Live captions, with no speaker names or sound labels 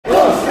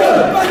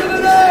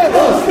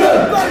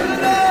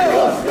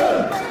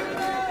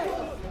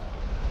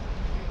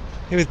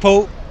Here with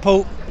Paul.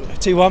 Paul,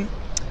 2-1.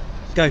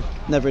 Go.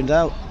 Never in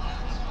doubt.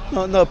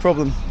 Not a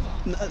problem.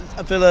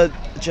 Villa are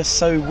just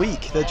so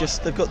weak. They've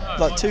got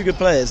like 2 good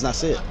players and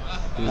that's it.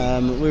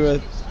 We were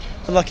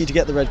unlucky to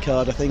get the red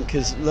card, I think,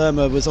 because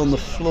Lerma was on the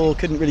floor,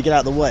 couldn't really get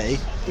out of the way,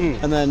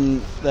 and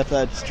then their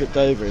player tripped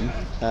over him.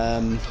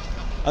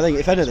 I think,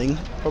 if anything,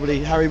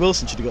 probably Harry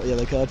Wilson should have got a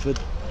yellow card for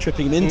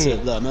tripping him into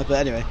Lerma. But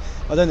anyway,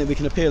 I don't think we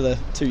can appeal a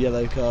 2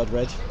 yellow card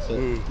red. But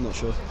I'm not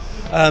sure.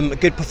 A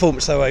good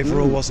performance though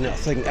overall, wasn't it? I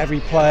think every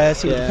player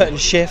seemed to put in a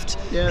shift,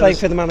 playing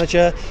for the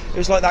manager. It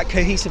was like that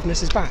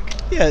cohesiveness is back.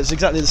 Yeah, it's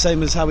exactly the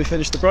same as how we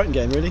finished the Brighton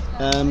game, really,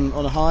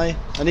 on a high,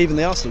 and even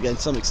the Arsenal game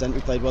to some extent.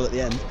 We played well at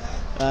the end.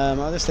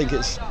 I just think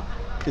it's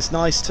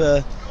nice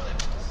to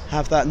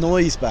have that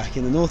noise back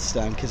in the North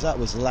Stand, because that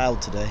was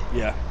loud today.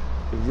 Yeah.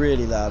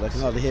 Really loud. I can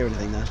hardly hear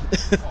anything now.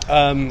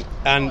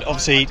 And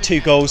obviously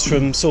 2 goals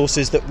from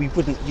sources that we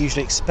wouldn't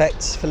usually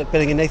expect. Philip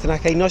Billing and Nathan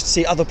Ake. Nice to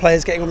see other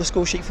players getting on the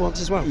score sheet for once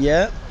as well.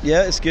 Yeah,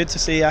 it's good to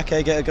see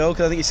Ake get a goal,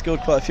 because I think he scored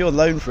quite a few on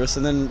loan for us,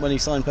 and then when he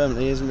signed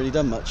permanently he hasn't really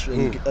done much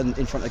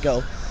in front of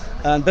goal.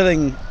 And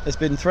Billing has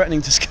been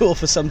threatening to score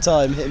for some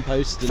time, hitting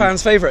posts.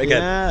 Fans' favourite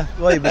again. Yeah,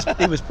 well,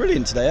 he was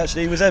brilliant today.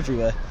 Actually, he was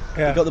everywhere.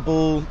 He got the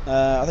ball.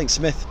 I think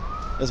Smith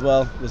as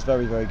well was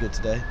very, very good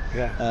today.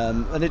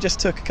 And it just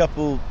took a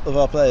couple of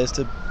our players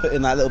to put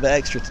in that little bit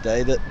extra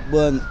today that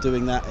weren't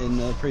doing that in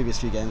the previous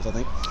few games, I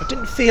think. I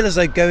didn't feel as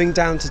though going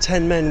down to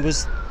 10 men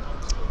was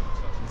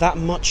that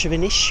much of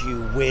an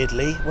issue,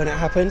 weirdly, when it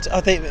happened.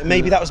 I think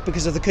maybe that was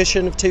because of the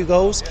cushion of 2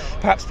 goals,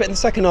 perhaps. But in the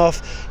second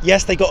half,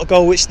 yes, they got a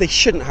goal which they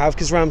shouldn't have,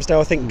 because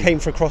Ramsdale, I think, came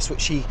for a cross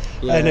which he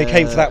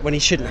came for that when he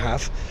shouldn't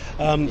have.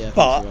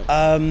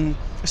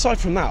 Aside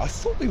from that, I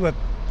thought we were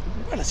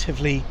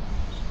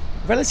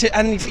relative,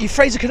 and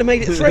Fraser could have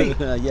made it 3.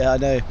 Yeah, I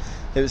know.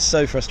 It was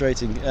so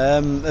frustrating.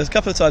 There was a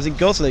couple of times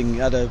Gosling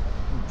had a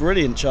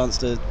brilliant chance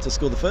to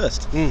score the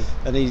first,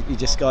 and he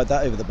just skied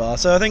that over the bar.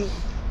 So I think,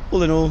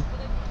 all in all,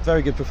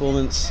 very good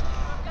performance.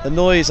 The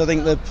noise, I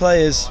think the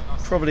players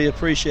probably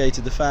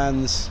appreciated the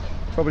fans,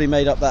 probably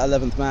made up that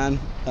 11th man,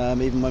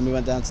 even when we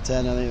went down to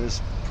 10. I think it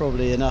was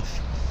probably enough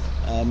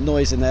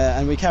noise in there,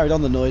 and we carried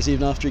on the noise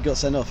even after he got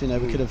sent off. We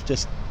could have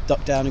just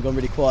ducked down and gone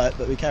really quiet,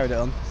 but we carried it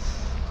on.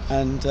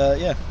 And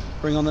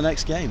bring on the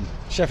next game.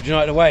 Sheffield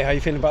United away, how are you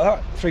feeling about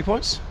that? 3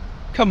 points?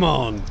 Come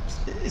on.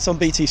 It's on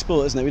BT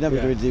Sport, isn't it? We never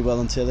really do well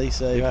on telly,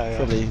 so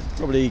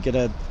probably going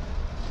to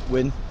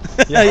win.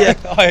 I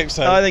hope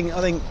so. I think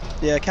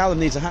Callum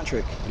needs a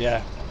hat-trick.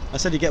 Yeah. I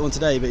said he'd get one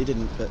today, but he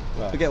didn't. But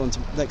we'll get one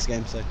next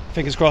game. So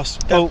fingers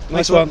crossed. Cool.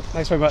 Nice one.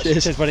 Thanks very much.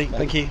 Cheers buddy.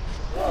 Thank you.